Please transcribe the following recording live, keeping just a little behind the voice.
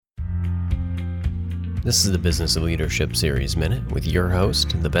This is the Business of Leadership Series Minute with your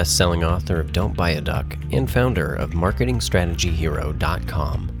host, the best-selling author of Don't Buy a Duck and founder of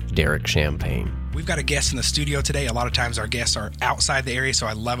MarketingStrategyHero.com, Derek Champagne. We've got a guest in the studio today. A lot of times our guests are outside the area, so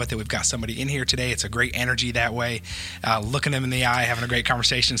I love it that we've got somebody in here today. It's a great energy that way, looking them in the eye, having a great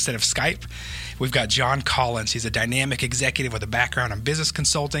conversation instead of Skype. We've got John Collins. He's a dynamic executive with a background in business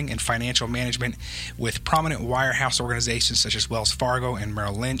consulting and financial management with prominent wirehouse organizations such as Wells Fargo and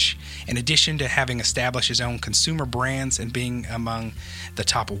Merrill Lynch. In addition to having established his own consumer brands and being among the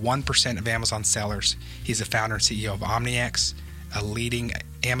top 1% of Amazon sellers, he's the founder and CEO of OmniX, a leading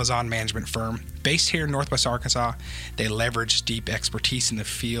Amazon management firm. Based here in Northwest Arkansas, they leverage deep expertise in the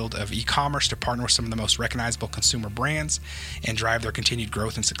field of e-commerce to partner with some of the most recognizable consumer brands and drive their continued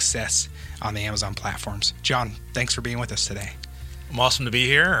growth and success on the Amazon platforms. John, thanks for being with us today. I'm awesome to be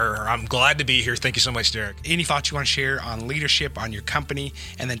here, or I'm glad to be here. Thank you so much, Derek. Any thoughts you want to share on leadership, on your company,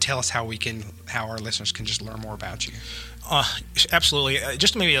 and then tell us how our listeners can just learn more about you? Absolutely.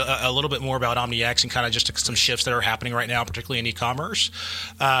 Just maybe a little bit more about OmniX and kind of just some shifts that are happening right now, particularly in e-commerce.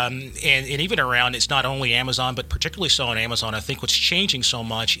 And even around, it's not only Amazon, but particularly so on Amazon. I think what's changing so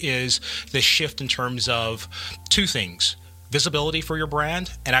much is the shift in terms of two things: visibility for your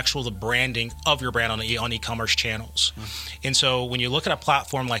brand and the branding of your brand on e-commerce channels. And so when you look at a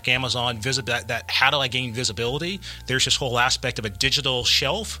platform like Amazon, how do I gain visibility? There's this whole aspect of a digital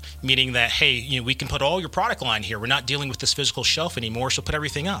shelf, meaning that, hey, we can put all your product line here. We're not dealing with this physical shelf anymore, so put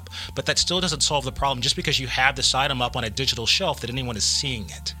everything up. But that still doesn't solve the problem just because you have this item up on a digital shelf that anyone is seeing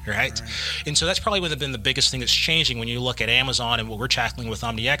it, right? And so that's probably been the biggest thing that's changing when you look at Amazon, and what we're tackling with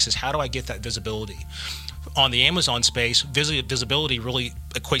OmniX is how do I get that visibility? On the Amazon space, visibility really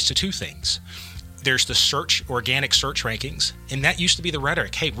equates to two things. There's the organic search rankings, and that used to be the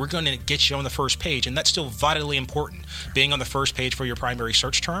rhetoric. Hey, we're going to get you on the first page, and that's still vitally important, being on the first page for your primary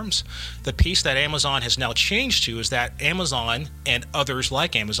search terms. The piece that Amazon has now changed to is that Amazon and others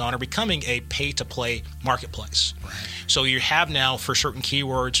like Amazon are becoming a pay-to-play marketplace. Right. So you have now for certain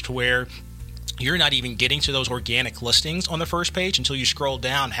keywords to where you're not even getting to those organic listings on the first page until you scroll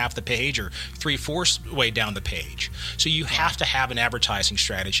down half the page or 3/4 way down the page. So you have to have an advertising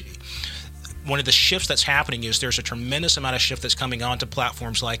strategy. One of the shifts that's happening is there's a tremendous amount of shift that's coming onto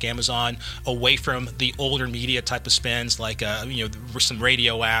platforms like Amazon away from the older media type of spends, like some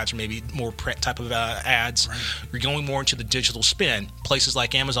radio ads or maybe more print type of ads. Right. You're going more into the digital spend, places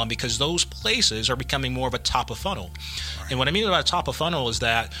like Amazon, because those places are becoming more of a top of funnel. Right. And what I mean about top of funnel is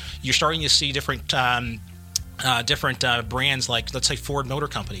that you're starting to see different brands, like let's say Ford Motor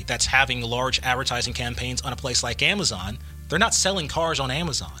Company, that's having large advertising campaigns on a place like Amazon. They're not selling cars on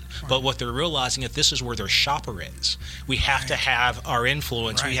Amazon, but what they're realizing is this is where their shopper is. We have to have our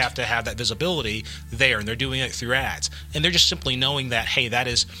influence. We have to have that visibility there, and they're doing it through ads. And they're just simply knowing that, hey, that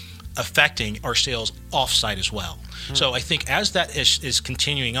is affecting our sales offsite as well. So I think as that is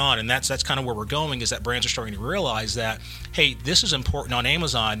continuing on, and that's kind of where we're going, is that brands are starting to realize that, hey, this is important on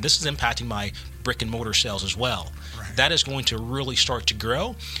Amazon. This is impacting my brick and mortar sales as well. Right. That is going to really start to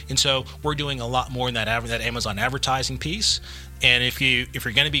grow. And so we're doing a lot more in that Amazon advertising piece. And if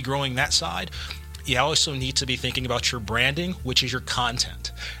you're going to be growing that side, you also need to be thinking about your branding, which is your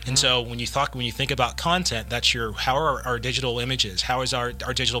content. And so when you think about content, that's how are our digital images? How is our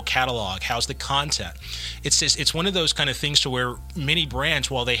digital catalog? How's the content? It's one of those kind of things to where many brands,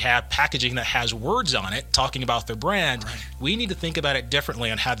 while they have packaging that has words on it talking about their brand, we need to think about it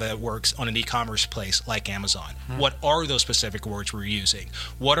differently on how that works on an e-commerce place like Amazon. What are those specific words we're using?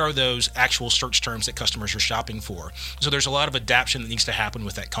 What are those actual search terms that customers are shopping for? So there's a lot of adaptation that needs to happen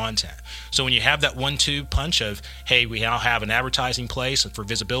with that content. So when you have that 1-2 punch of, hey, we now have an advertising place for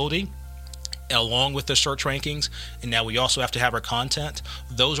visibility along with the search rankings, and now we also have to have our content.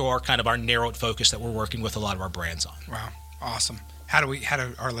 Those are kind of our narrowed focus that we're working with a lot of our brands on. Wow, awesome. How do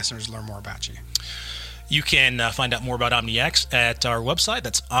our listeners learn more about you? You can find out more about OmniX at our website.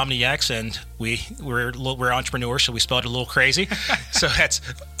 That's OmniX, and we're entrepreneurs, so we spelled it a little crazy. So that's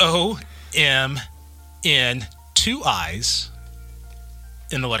OMN 2 I's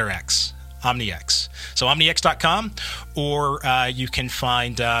in the letter X. OmniX. So OmniX.com, or you can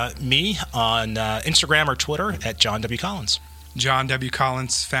find me on Instagram or Twitter at John W. Collins. John W.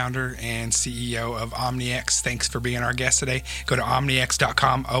 Collins, founder and CEO of OmniX. Thanks for being our guest today. Go to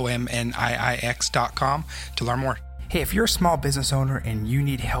omnix.com, OMNIIX.com, to learn more. Hey, if you're a small business owner and you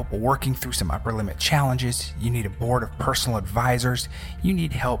need help working through some upper limit challenges, you need a board of personal advisors, you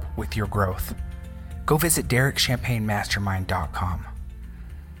need help with your growth, go visit DerekChampagneMastermind.com.